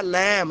brought that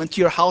lamb into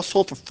your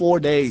household for 4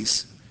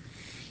 days.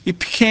 It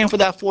became for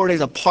that 4 days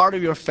a part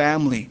of your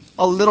family,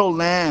 a little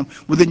lamb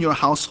within your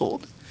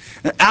household.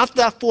 And after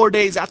that 4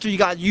 days, after you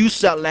got used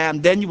to that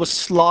lamb, then you would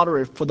slaughter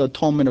it for the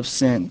atonement of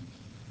sin.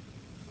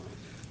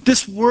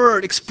 This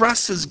word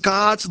expresses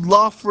God's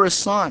love for his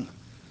son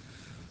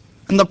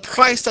and the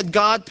price that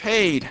God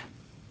paid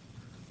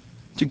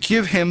to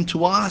give him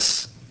to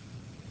us.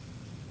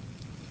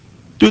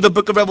 Through the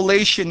book of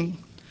Revelation,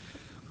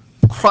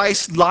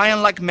 Christ's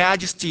lion-like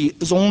majesty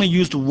is only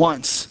used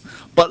once,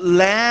 but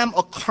lamb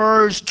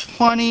occurs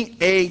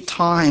 28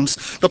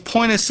 times. The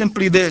point is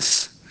simply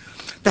this,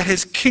 that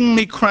his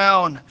kingly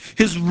crown,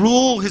 his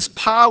rule, his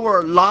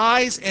power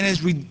lies in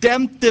his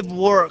redemptive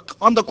work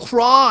on the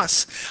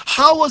cross.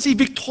 How was he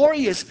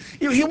victorious?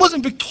 He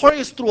wasn't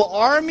victorious through an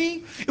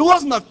army. It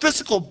wasn't a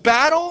physical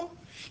battle.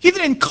 He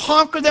didn't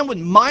conquer them with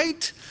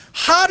might.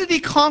 How did he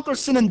conquer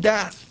sin and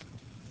death?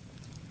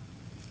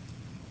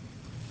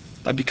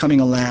 By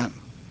becoming a lamb.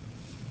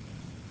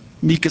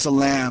 Meek as a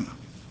lamb.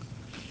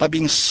 By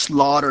being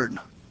slaughtered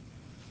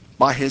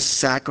by his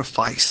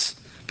sacrifice.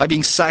 By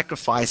being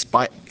sacrificed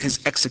by his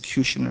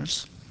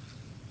executioners.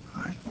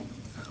 Right?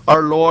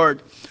 Our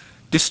Lord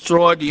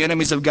destroyed the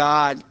enemies of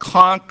God,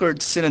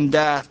 conquered sin and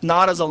death,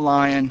 not as a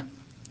lion,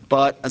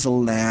 but as a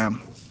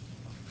lamb.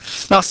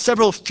 Now,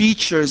 several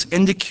features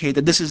indicate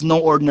that this is no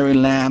ordinary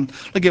lamb.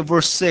 Look at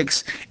verse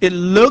 6. It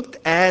looked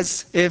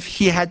as if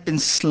he had been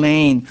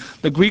slain.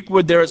 The Greek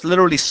word there is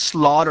literally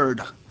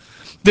slaughtered.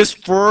 This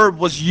verb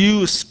was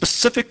used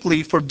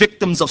specifically for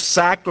victims of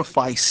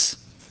sacrifice.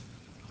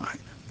 Right?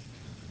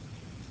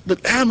 The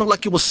lamb looked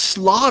like it was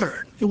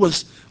slaughtered. It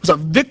was a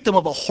victim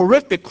of a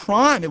horrific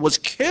crime. It was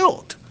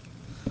killed.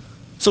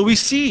 So we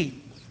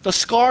see the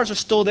scars are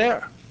still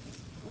there.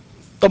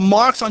 The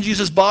marks on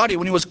Jesus' body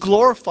when he was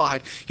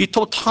glorified. He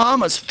told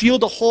Thomas, feel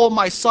the hole in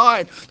my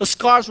side. The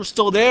scars were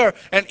still there.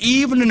 And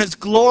even in his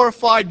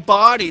glorified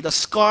body, the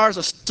scars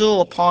are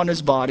still upon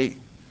his body.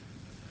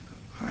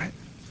 All right.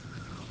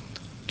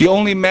 The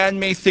only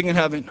man-made thing in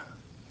heaven,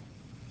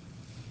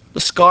 the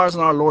scars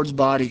on our Lord's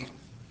body.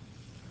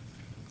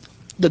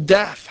 The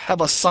deaf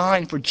have a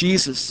sign for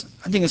Jesus.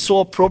 I think it's so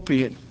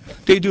appropriate.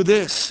 They do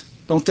this,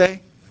 don't they?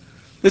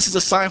 This is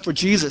a sign for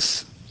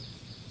Jesus.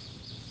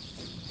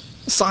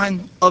 A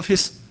sign of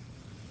his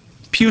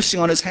piercing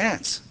on his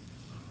hands.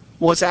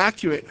 Well, it's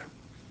accurate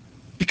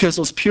because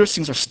those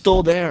piercings are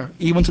still there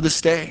even to this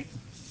day.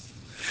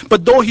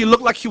 But though he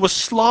looked like he was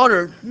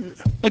slaughtered,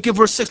 look at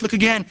verse 6, look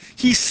again.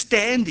 He's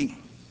standing.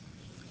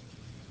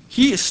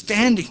 He is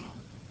standing.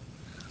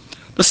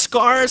 The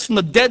scars from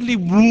the deadly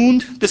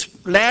wound this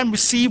lamb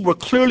received were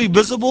clearly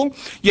visible,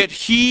 yet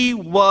he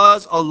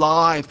was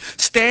alive.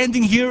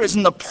 Standing here is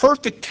in the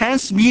perfect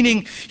tense,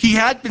 meaning he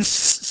had been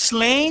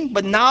slain,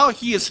 but now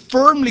he is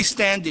firmly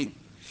standing.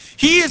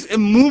 He is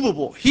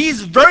immovable. He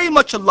is very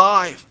much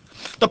alive.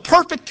 The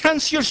perfect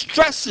tense here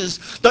stresses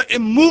the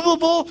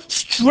immovable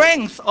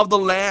strength of the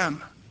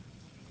lamb.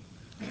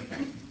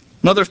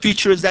 Another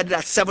feature is that it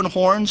has 7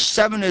 horns.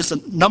 7 is a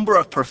number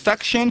of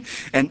perfection,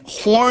 and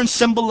horns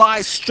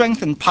symbolize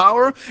strength and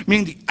power,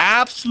 meaning the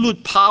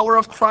absolute power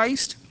of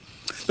Christ.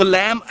 The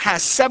Lamb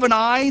has 7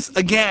 eyes.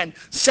 Again,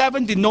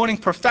 7 denoting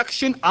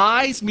perfection.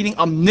 Eyes meaning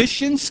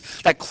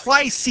omniscience, that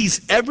Christ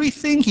sees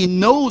everything. He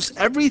knows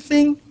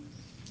everything.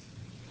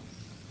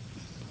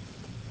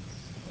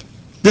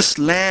 This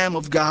Lamb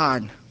of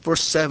God,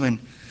 verse 7,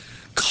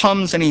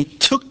 comes and he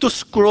took the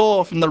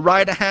scroll from the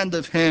right hand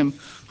of him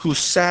who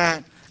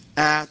sat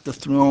at the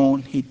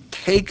throne. He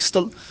takes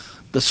the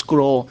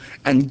scroll,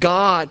 and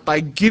God,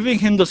 by giving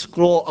him the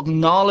scroll,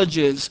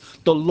 acknowledges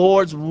the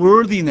Lord's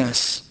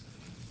worthiness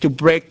to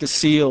break the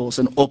seals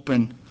and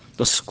open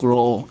the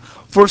scroll.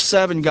 Verse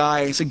 7,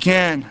 guys,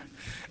 again,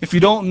 if you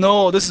don't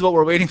know, this is what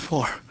we're waiting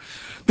for.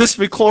 This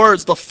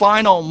records the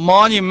final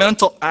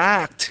monumental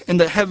act in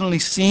the heavenly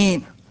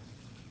scene.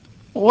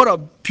 What a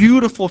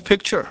beautiful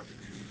picture.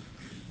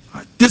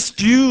 This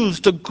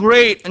views the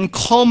great and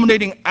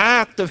culminating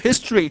act of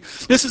history.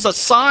 This is a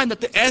sign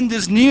that the end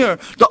is near.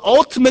 The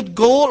ultimate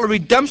goal of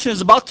redemption is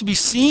about to be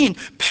seen.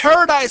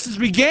 Paradise is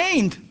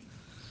regained.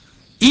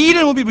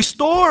 Eden will be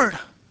restored.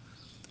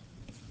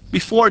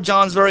 Before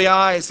John's very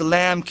eyes, the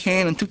Lamb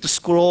came and took the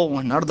scroll,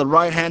 and out of the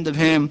right hand of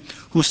him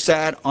who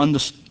sat on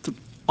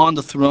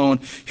the throne.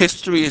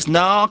 History is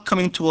now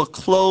coming to a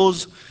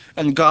close,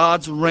 and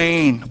God's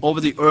reign over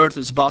the earth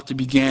is about to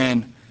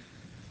begin.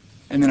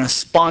 And in a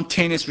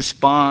spontaneous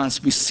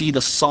response, we see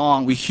the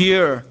song. We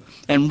hear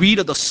and read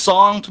of the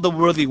song to the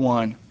worthy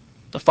one.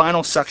 The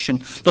final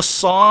section, the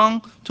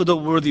song to the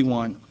worthy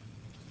one.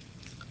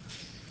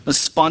 The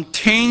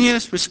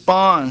spontaneous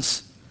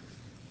response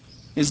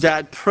is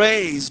that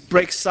praise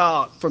breaks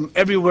out from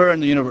everywhere in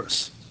the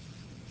universe.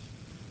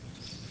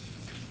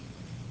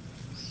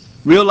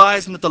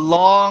 Realizing that the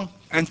long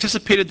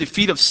anticipated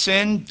defeat of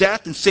sin,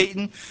 death, and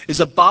Satan is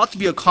about to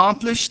be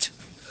accomplished,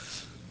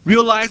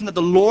 realizing that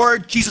the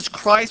Lord Jesus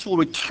Christ will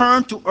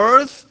return to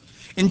earth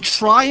in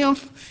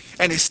triumph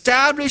and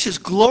establish his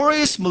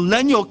glorious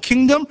millennial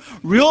kingdom,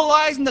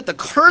 realizing that the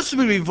curse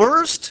will be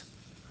reversed,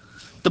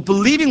 the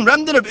believing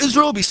remnant of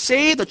Israel will be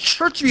saved, the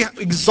church will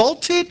be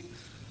exalted,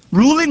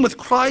 ruling with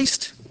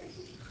Christ.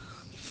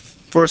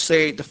 Verse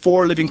 8, the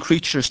 4 living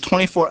creatures,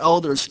 24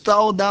 elders,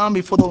 fell down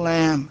before the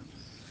Lamb.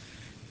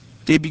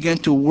 They began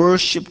to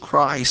worship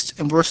Christ.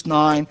 In verse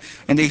 9,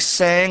 and they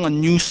sang a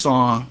new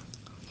song.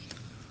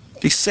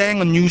 They sang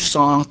a new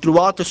song.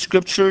 Throughout the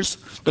scriptures,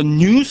 the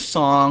new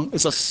song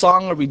is a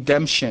song of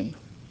redemption.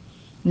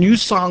 New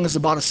song is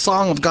about a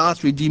song of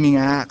God's redeeming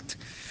act.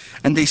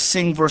 And they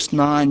sing verse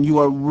 9, you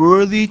are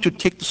worthy to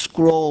take the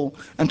scroll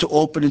and to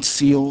open its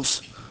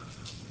seals.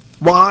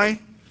 Why?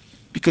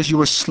 Because you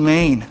were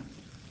slain,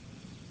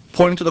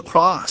 pointing to the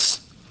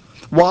cross.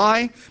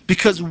 Why?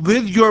 Because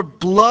with your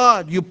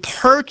blood you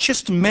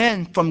purchased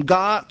men for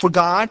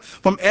God,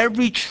 from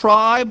every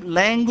tribe,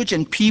 language,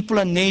 and people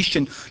and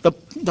nation.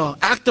 The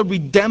act of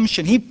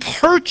redemption, he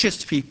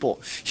purchased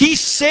people. He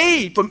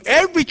saved from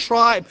every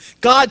tribe.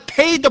 God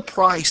paid the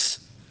price.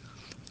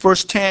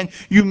 Verse 10,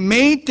 you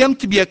made them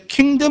to be a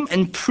kingdom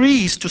and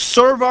priests to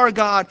serve our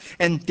God,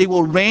 and they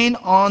will reign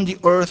on the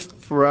earth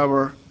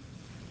forever.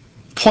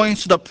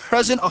 Points to the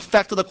present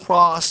effect of the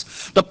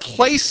cross, the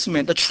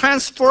placement, the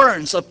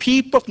transference of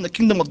people from the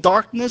kingdom of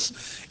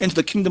darkness into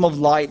the kingdom of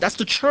light. That's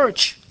the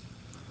church,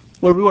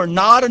 where we were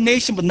not a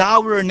nation, but now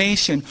we're a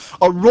nation,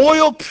 a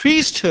royal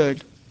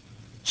priesthood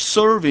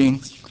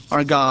serving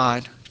our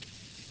God.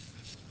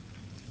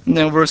 And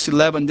then verse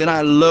 11, then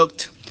I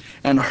looked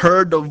and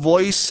heard the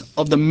voice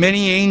of the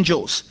many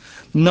angels,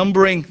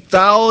 numbering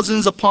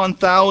thousands upon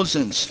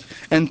thousands,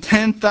 and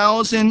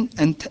 10,000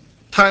 and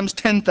times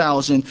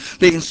 10,000.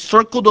 They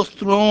encircled the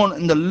throne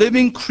and the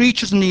living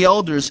creatures and the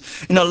elders.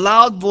 In a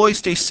loud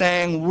voice they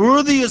sang,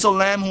 worthy is the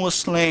Lamb who was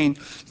slain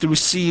to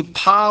receive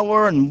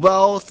power and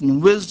wealth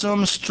and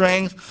wisdom,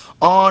 strength,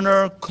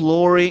 honor,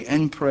 glory,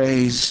 and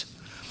praise.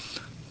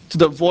 To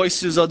the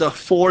voices of the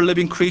 4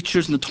 living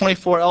creatures and the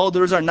 24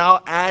 elders are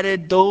now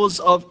added those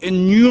of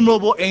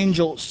innumerable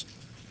angels.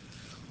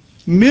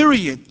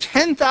 Myriad,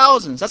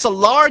 10,000. That's the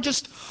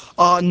largest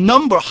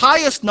number,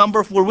 highest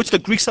number for which the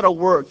Greeks had a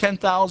word,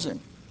 10,000.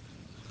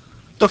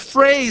 The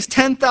phrase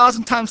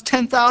 10,000 times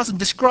 10,000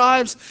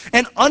 describes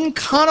an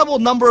uncountable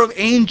number of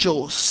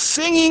angels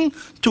singing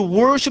to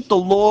worship the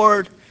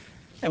Lord,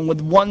 and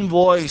with one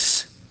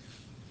voice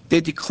they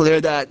declare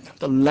that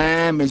the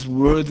Lamb is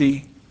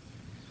worthy.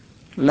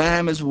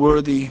 Lamb is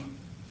worthy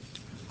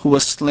who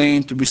was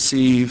slain to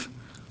receive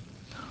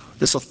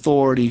this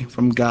authority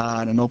from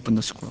God and open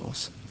the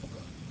scrolls.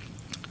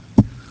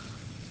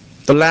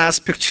 The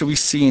last picture we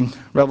see in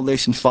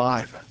Revelation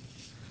 5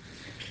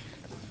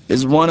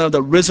 is one of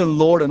the risen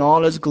Lord in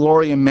all his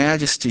glory and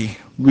majesty,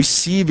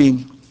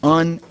 receiving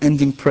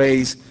unending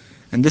praise.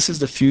 And this is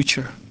the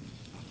future.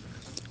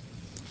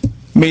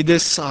 May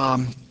this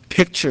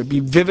picture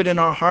be vivid in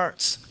our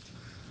hearts,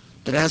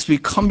 that as we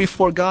come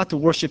before God to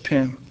worship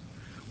him,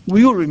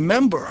 we will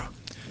remember,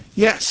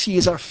 yes, he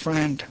is our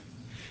friend.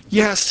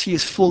 Yes, he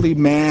is fully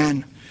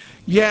man.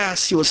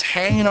 Yes, he was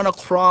hanging on a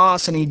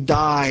cross and he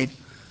died.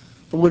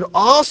 But we'd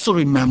also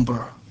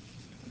remember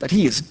that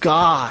he is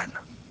God,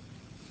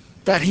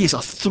 that he is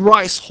a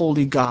thrice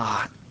holy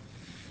God,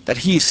 that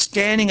he is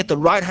standing at the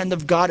right hand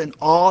of God in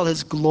all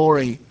his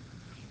glory,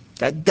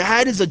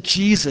 that is a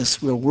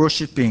Jesus we're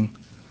worshiping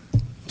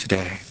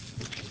today.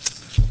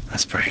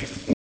 Let's pray.